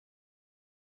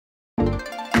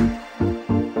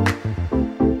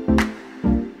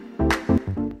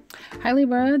Hi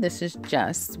Libra, this is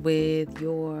Just with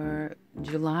your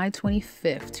July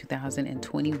 25th,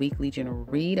 2020 weekly general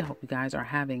read. I hope you guys are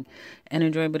having an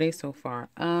enjoyable day so far.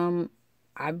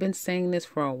 I've been saying this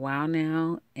for a while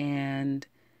now, and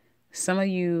some of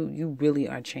you really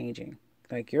are changing.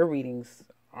 Like, your readings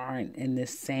aren't in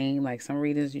this same, like some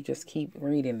readings you just keep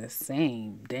reading the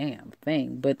same damn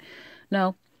thing. But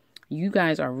no, you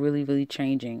guys are really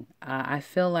changing. I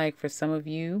feel like for some of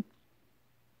you,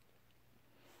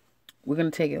 we're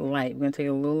going to take it light. We're going to take it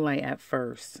a little light at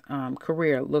first.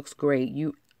 Career looks great.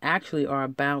 You actually are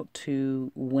about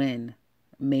to win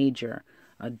major.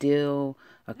 A deal,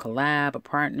 a collab, a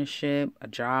partnership, a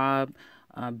job,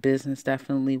 business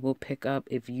definitely will pick up.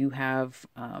 If you have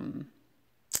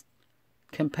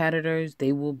competitors,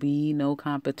 they will be no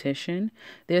competition.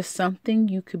 There's something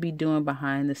you could be doing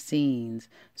behind the scenes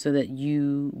so that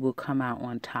you will come out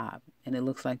on top. And it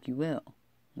looks like you will.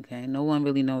 Okay, no one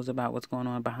really knows about what's going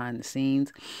on behind the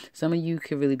scenes. Some of you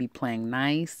could really be playing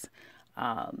nice,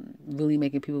 really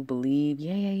making people believe,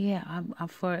 yeah, I'm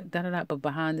for da. But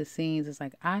behind the scenes, it's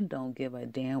like, I don't give a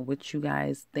damn what you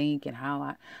guys think and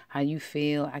how you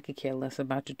feel. I could care less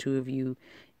about the two of you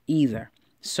either.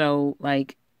 So,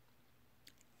 like,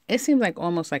 it seems like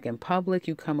almost like in public,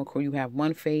 you come across, you have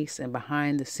one face, and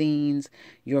behind the scenes,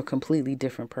 you're a completely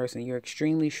different person. You're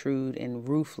extremely shrewd and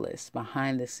ruthless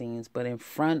behind the scenes, but in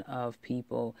front of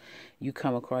people, you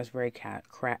come across very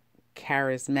charismatic,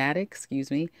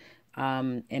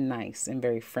 and nice and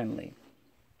very friendly.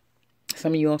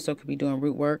 Some of you also could be doing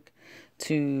root work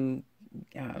to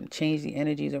change the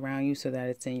energies around you so that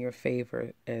it's in your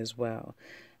favor as well.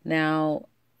 Now,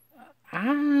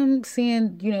 I'm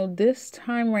seeing, this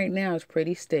time right now is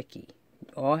pretty sticky.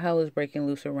 All hell is breaking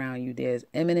loose around you. There's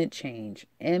imminent change,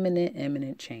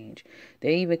 imminent change.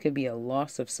 There even could be a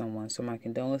loss of someone. So my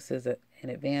condolences in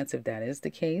advance if that is the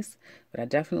case. But I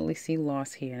definitely see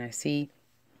loss here, and I see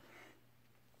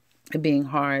it being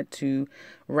hard to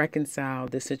reconcile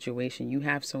the situation. You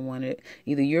have someone,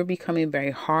 either you're becoming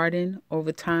very hardened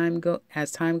over time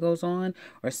as time goes on,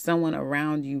 or someone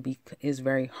around you is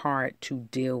very hard to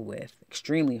deal with,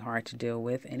 extremely hard to deal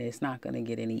with, and it's not going to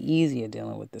get any easier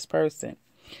dealing with this person.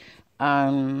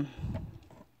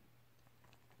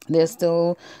 There's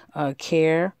still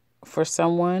care for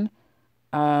someone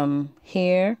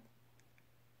here.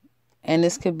 And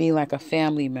this could be like a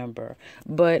family member,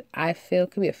 but I feel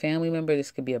it could be a family member.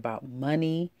 This could be about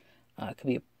money. It could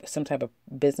be some type of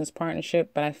business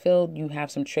partnership, but I feel you have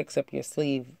some tricks up your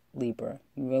sleeve, Libra.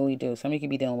 You really do. Some of you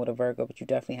could be dealing with a Virgo, but you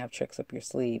definitely have tricks up your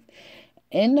sleeve.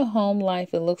 In the home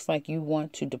life, it looks like you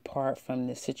want to depart from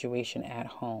this situation at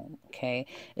home, okay?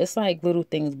 It's like little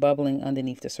things bubbling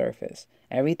underneath the surface.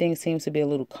 Everything seems to be a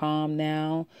little calm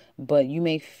now, but you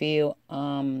may feel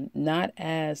not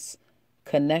as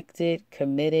connected,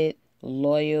 committed,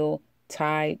 loyal,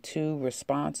 tied to,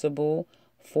 responsible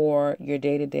for your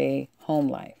day-to-day home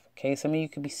life. Okay, some of you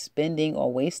could be spending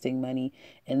or wasting money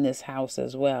in this house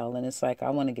as well. And it's like, I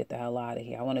want to get the hell out of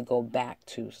here. I want to go back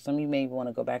to. Some of you may want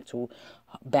to go back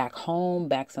home,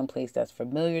 back someplace that's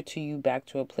familiar to you, back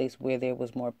to a place where there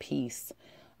was more peace.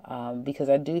 Because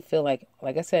I do feel like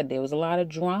I said, there was a lot of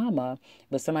drama,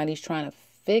 but somebody's trying to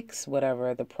fix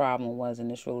whatever the problem was in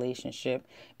this relationship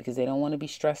because they don't want to be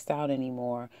stressed out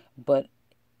anymore. But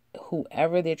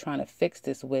whoever they're trying to fix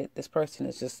this with, this person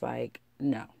is just like,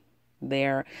 no.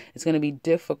 It's going to be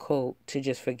difficult to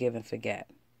just forgive and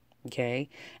forget. Okay?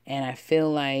 And I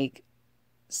feel like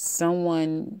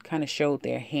someone kind of showed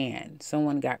their hand.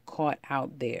 Someone got caught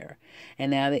out there.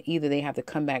 And now that either they have to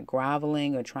come back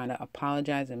groveling or trying to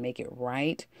apologize and make it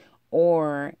right,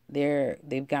 or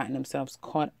they've gotten themselves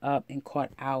caught up and caught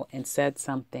out and said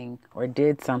something or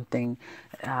did something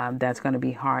that's going to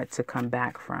be hard to come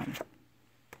back from.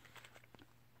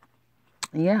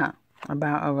 Yeah,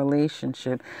 about a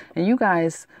relationship. And you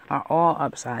guys are all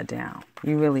upside down.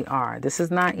 You really are. This is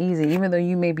not easy, even though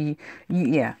you may be,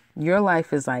 your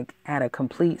life is like at a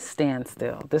complete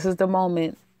standstill. This is the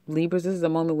moment, Libras, this is the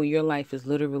moment where your life is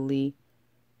literally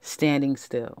standing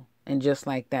still. And just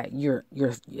like that, you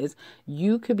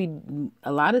could be,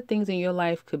 a lot of things in your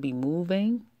life could be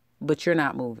moving, but you're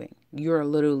not moving. You're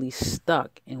literally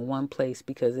stuck in one place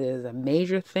because there's a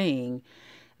major thing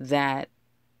that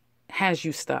has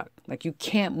you stuck. Like, you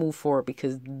can't move forward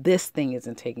because this thing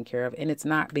isn't taken care of, and it's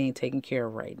not being taken care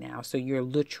of right now. So you're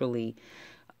literally,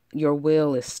 your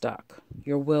will is stuck.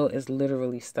 Your will is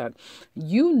literally stuck.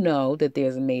 You know that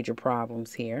there's major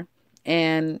problems here.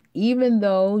 And even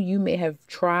though you may have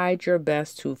tried your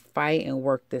best to fight and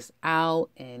work this out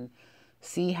and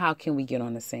See how can we get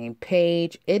on the same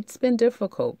page. It's been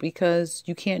difficult because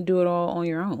you can't do it all on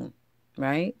your own,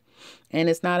 right? And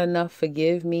it's not enough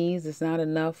forgive me's. It's not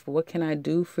enough what can I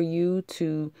do for you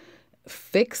to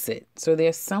fix it. So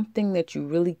there's something that you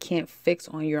really can't fix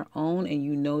on your own, and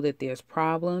you know that there's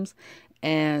problems.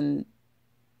 And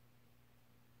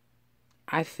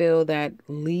I feel that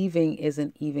leaving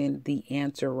isn't even the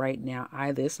answer right now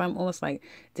either. So I'm almost like,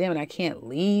 damn it, I can't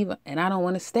leave and I don't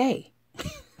want to stay.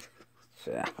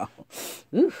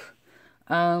 Oof.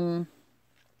 So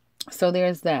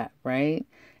there's that, right?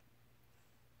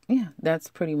 Yeah, that's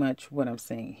pretty much what I'm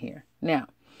saying here. Now,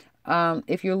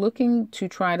 if you're looking to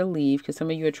try to leave, because some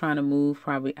of you are trying to move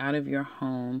probably out of your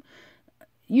home,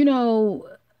 you know,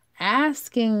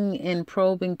 asking and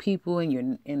probing people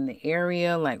in the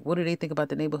area, like what do they think about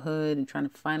the neighborhood, and trying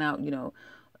to find out,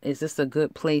 is this a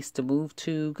good place to move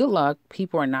to? Good luck.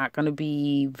 People are not going to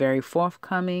be very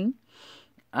forthcoming.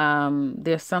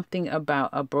 There's something about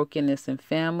a brokenness in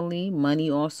family. Money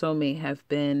also may have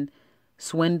been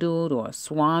swindled or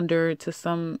squandered to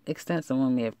some extent.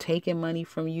 Someone may have taken money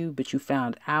from you, but you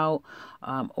found out.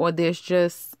 Or there's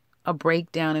just a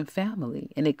breakdown in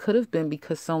family. And it could have been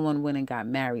because someone went and got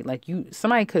married. Like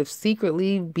somebody could have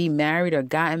secretly be married or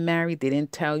gotten married. They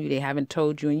didn't tell you. They haven't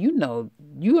told you. And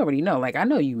you already know. Like, I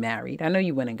know you married. I know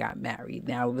you went and got married.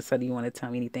 Now all of a sudden you want to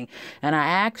tell me anything. And I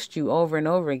asked you over and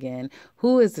over again,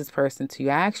 who is this person to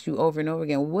you? I asked you over and over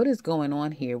again, what is going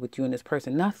on here with you and this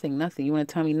person? Nothing. You want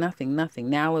to tell me nothing.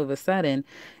 Now all of a sudden,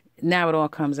 now it all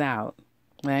comes out.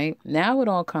 Right? Now it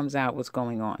all comes out what's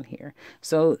going on here.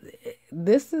 So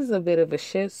this is a bit of a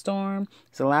shitstorm.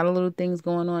 There's a lot of little things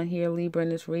going on here, Libra, in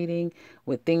this reading,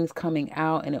 with things coming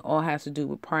out, and it all has to do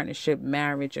with partnership,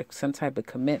 marriage, or some type of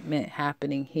commitment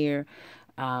happening here,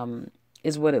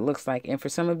 is what it looks like. And for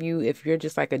some of you, if you're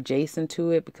just like adjacent to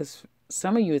it, because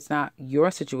some of you, it's not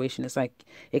your situation. It's like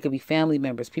it could be family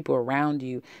members, people around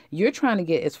you. You're trying to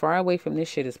get as far away from this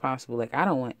shit as possible. Like, I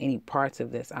don't want any parts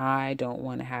of this. I don't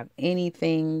want to have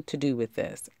anything to do with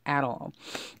this at all.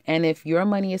 And if your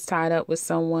money is tied up with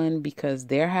someone because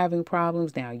they're having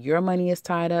problems, now your money is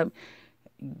tied up,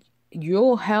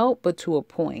 you'll help, but to a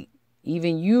point.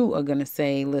 Even you are going to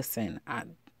say, listen,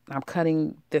 I'm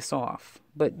cutting this off,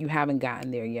 but you haven't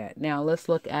gotten there yet. Now let's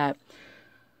look at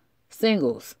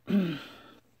singles.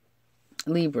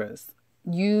 Libras,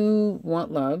 you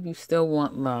want love. You still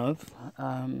want love.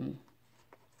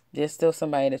 There's still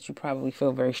somebody that you probably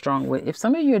feel very strong with. If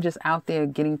some of you are just out there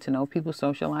getting to know people,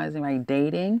 socializing, right,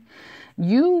 dating,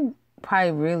 you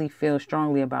probably really feel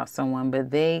strongly about someone,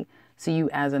 but they see you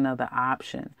as another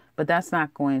option. But that's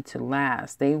not going to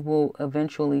last. They will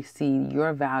eventually see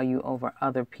your value over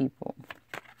other people.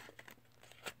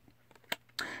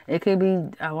 It could be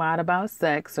a lot about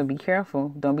sex, so be careful.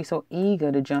 Don't be so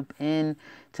eager to jump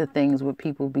into things with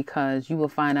people, because you will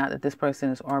find out that this person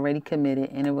is already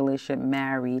committed, in a relationship,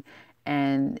 married,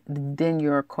 and then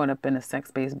you're caught up in a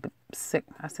sex-based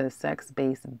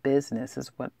business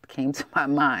is what came to my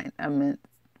mind. I meant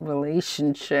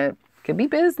relationship. Could be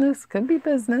business.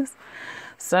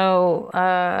 So,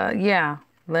 yeah,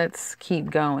 let's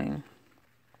keep going.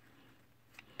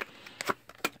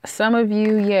 Some of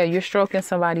you, yeah, you're stroking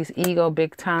somebody's ego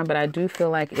big time, but I do feel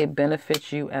like it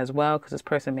benefits you as well, because this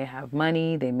person may have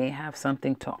money. They may have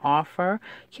something to offer.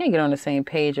 You can't get on the same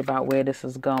page about where this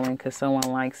is going, because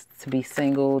someone likes to be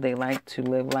single. They like to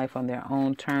live life on their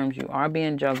own terms. You are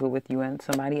being juggled with you and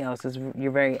somebody else. It's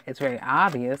very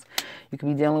obvious. You could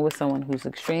be dealing with someone who's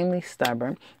extremely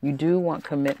stubborn. You do want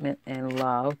commitment and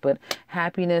love, but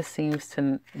happiness seems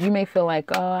to, you may feel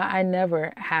like, oh, I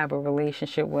never have a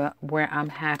relationship where I'm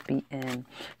happy in.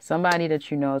 Somebody that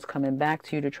you know is coming back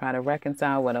to you to try to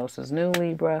reconcile. What else is new,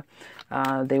 Libra?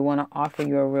 They want to offer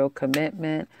you a real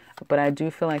commitment, but I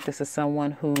do feel like this is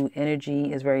someone whose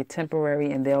energy is very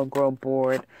temporary, and they'll grow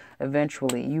bored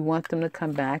eventually. You want them to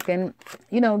come back, and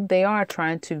they are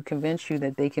trying to convince you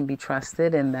that they can be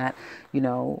trusted, and that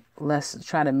let's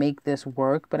try to make this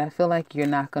work. But I feel like you're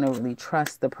not going to really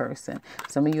trust the person.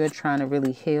 Some of you are trying to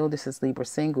really heal. This is Libra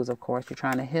singles, of course. You're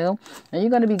trying to heal, and you're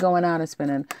going to be going out and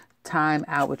spending time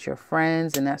out with your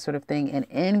friends and that sort of thing. And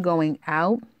in going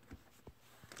out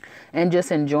and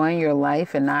just enjoying your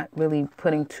life and not really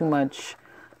putting too much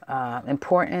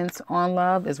importance on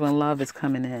love is when love is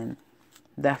coming in.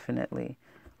 Definitely.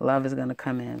 Love is going to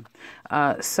come in.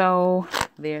 So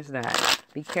there's that.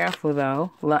 Be careful,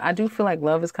 though. I do feel like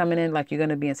love is coming in, like you're going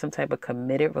to be in some type of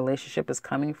committed relationship is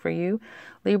coming for you,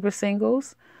 Libra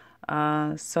singles.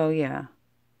 So, yeah,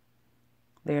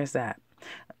 there's that.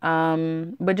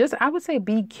 But just, I would say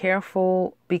be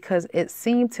careful, because it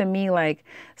seemed to me like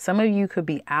some of you could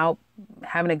be out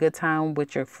having a good time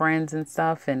with your friends and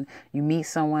stuff, and you meet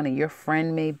someone and your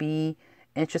friend may be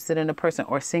interested in the person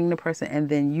or seeing the person, and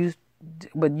then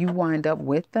but you wind up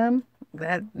with them.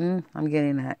 I'm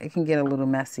getting that. It can get a little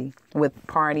messy with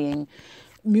partying,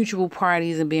 mutual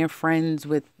parties, and being friends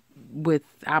with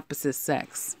opposite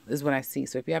sex is what I see.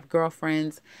 So if you have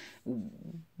girlfriends,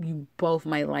 you both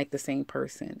might like the same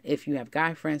person. If you have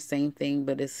guy friends, same thing,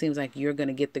 but it seems like you're going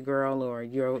to get the girl or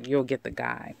you'll get the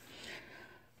guy.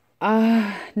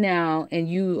 Now, and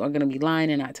you are going to be lying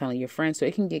and not telling your friends, so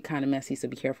it can get kind of messy, so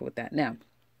be careful with that. Now,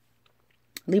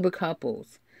 Libra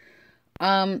couples.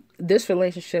 This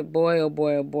relationship, boy, oh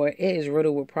boy, oh boy, it is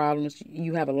riddled with problems.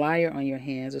 You have a liar on your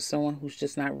hands, or someone who's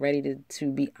just not ready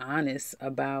to be honest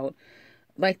about,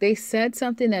 like, they said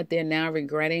something that they're now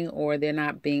regretting, or they're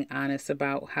not being honest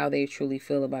about how they truly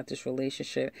feel about this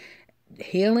relationship.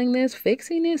 Healing this,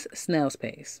 fixing this, snail's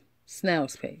pace.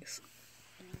 Snail's pace.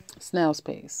 Snail's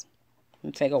pace.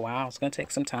 It'll take a while. It's going to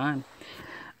take some time.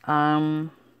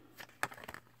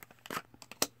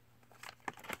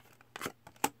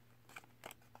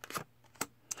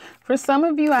 For some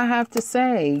of you, I have to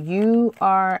say, you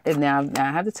are, now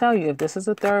I have to tell you, if this is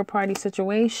a third party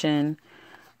situation,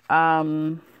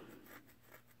 there's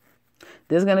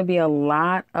going to be a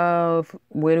lot of,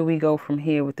 where do we go from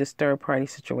here with this third party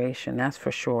situation? That's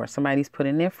for sure. Somebody's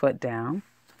putting their foot down.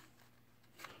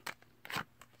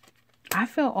 I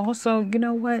feel also, you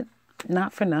know what?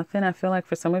 Not for nothing. I feel like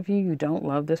for some of you, you don't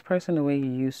love this person the way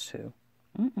you used to.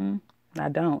 I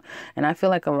don't. And I feel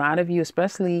like a lot of you,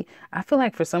 especially, I feel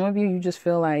like for some of you, you just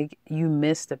feel like you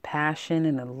miss the passion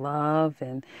and the love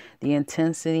and the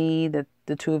intensity that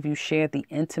the two of you shared, the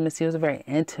intimacy. It was a very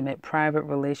intimate, private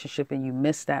relationship, and you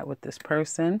miss that with this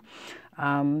person.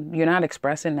 You're not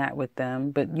expressing that with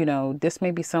them, but, you know, this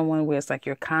may be someone where it's like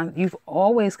you've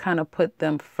always kind of put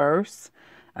them first,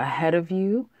 ahead of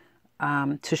you.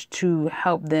 To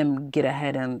help them get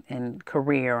ahead in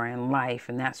career or in life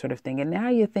and that sort of thing. And now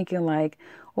you're thinking like,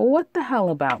 well, what the hell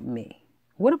about me?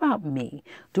 What about me?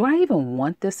 Do I even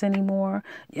want this anymore?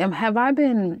 Have I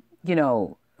been, you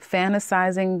know,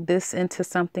 fantasizing this into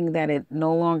something that it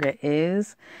no longer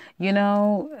is? You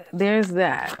know, there's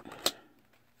that.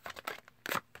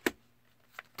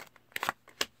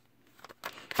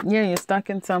 Yeah, you're stuck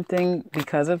in something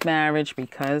because of marriage,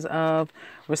 because of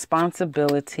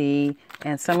responsibility,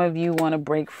 and some of you want to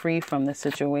break free from the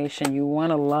situation. You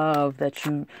want a love that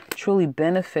you truly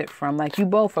benefit from, like you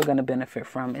both are going to benefit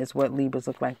from, is what Libras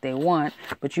look like they want.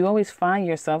 But you always find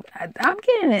yourself, I'm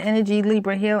getting an energy,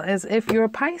 Libra, here, as if you're a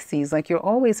Pisces, like you're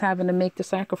always having to make the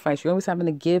sacrifice. You're always having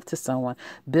to give to someone,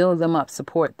 build them up,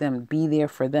 support them, be there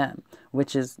for them,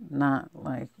 which is not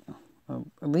like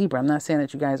Libra. I'm not saying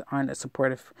that you guys aren't a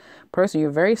supportive person. You're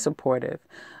very supportive.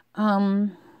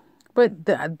 But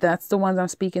that's the ones I'm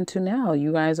speaking to now.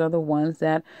 You guys are the ones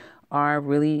that are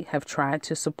really have tried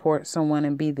to support someone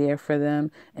and be there for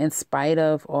them in spite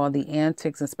of all the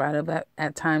antics, in spite of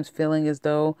at times feeling as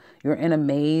though you're in a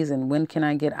maze and when can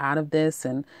I get out of this?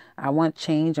 And I want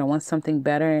change. I want something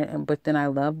better. But then I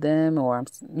love them, or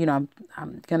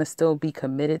I'm going to still be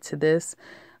committed to this.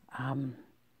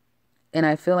 And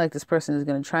I feel like this person is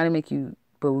going to try to make you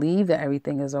believe that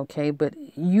everything is okay, but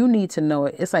you need to know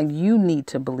it. It's like you need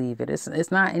to believe it.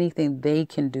 It's not anything they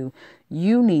can do.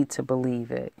 You need to believe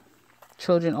it.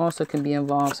 Children also can be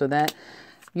involved, so that,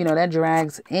 you know, that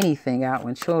drags anything out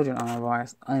when children are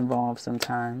involved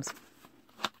sometimes.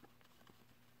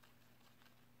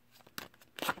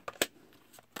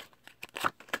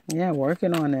 Yeah,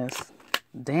 working on this.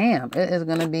 Damn, it is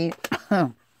going to be...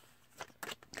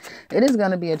 It is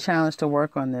going to be a challenge to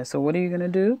work on this. So what are you going to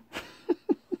do?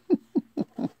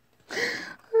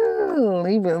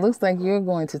 Libra, it looks like you're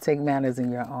going to take matters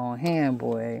in your own hand,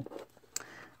 boy.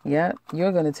 Yep,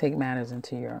 you're going to take matters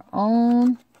into your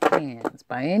own hands.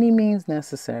 By any means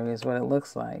necessary is what it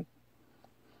looks like.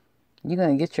 You're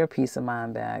going to get your peace of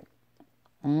mind back.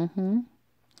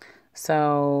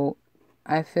 So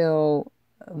I feel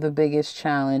the biggest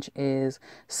challenge is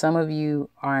some of you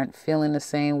aren't feeling the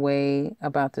same way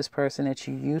about this person that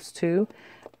you used to.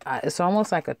 It's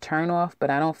almost like a turnoff, but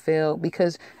I don't feel,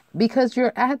 because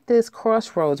you're at this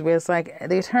crossroads where it's like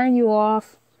they turn you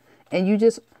off and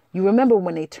you remember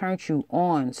when they turned you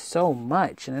on so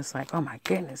much, and it's like, oh my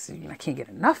goodness, I can't get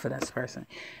enough of this person.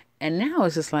 And now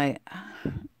it's just like,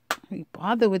 we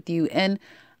bother with you. And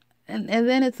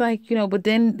then it's like, you know, but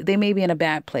then they may be in a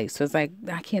bad place. So it's like,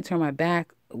 I can't turn my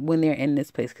back when they're in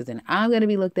this place, because then I'm going to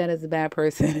be looked at as a bad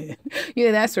person. You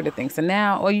know, that sort of thing. So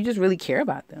now, or you just really care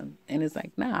about them And it's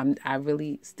like, nah, I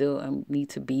really still need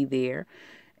to be there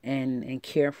and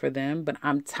care for them. But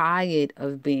I'm tired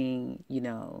of being,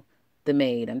 the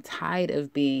maid. I'm tired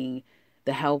of being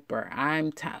the helper.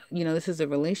 This is a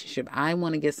relationship. I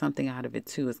want to get something out of it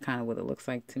too, is kind of what it looks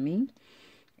like to me.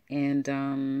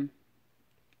 And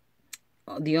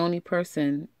the only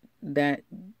person that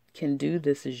can do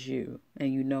this is you,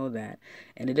 and you know that.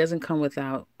 And it doesn't come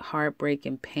without heartbreak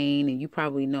and pain. And you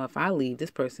probably know, if I leave this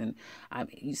person,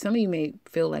 some of you may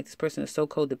feel like this person is so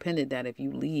codependent that if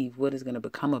you leave, what is going to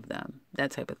become of them?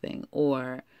 That type of thing.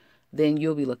 Or then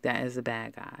you'll be looked at as a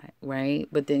bad guy, right?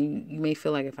 But then you may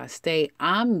feel like, if I stay,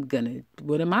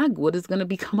 what is going to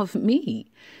become of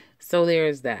me? So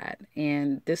there's that.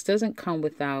 And this doesn't come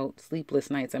without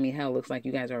sleepless nights. I mean, hell, it looks like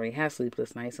you guys already have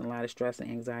sleepless nights and a lot of stress and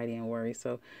anxiety and worry.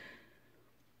 So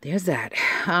there's that.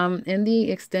 In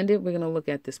the extended, we're going to look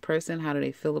at this person. How do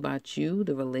they feel about you,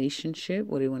 the relationship?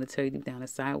 What do they want to tell you deep down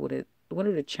inside? What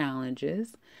are the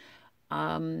challenges?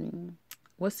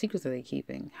 What secrets are they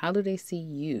keeping? How do they see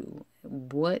you?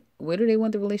 Where do they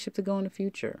want the relationship to go in the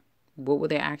future? What will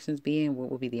their actions be, and what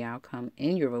will be the outcome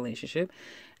in your relationship?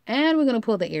 And we're going to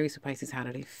pull the Aries or Pisces. How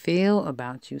do they feel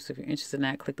about you? So if you're interested in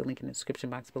that, click the link in the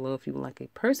description box below. If you would like a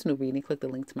personal reading, click the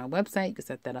link to my website. You can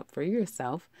set that up for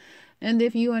yourself. And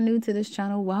if you are new to this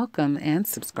channel, welcome and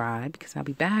subscribe, because I'll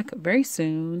be back very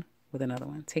soon with another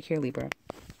one. Take care, Libra.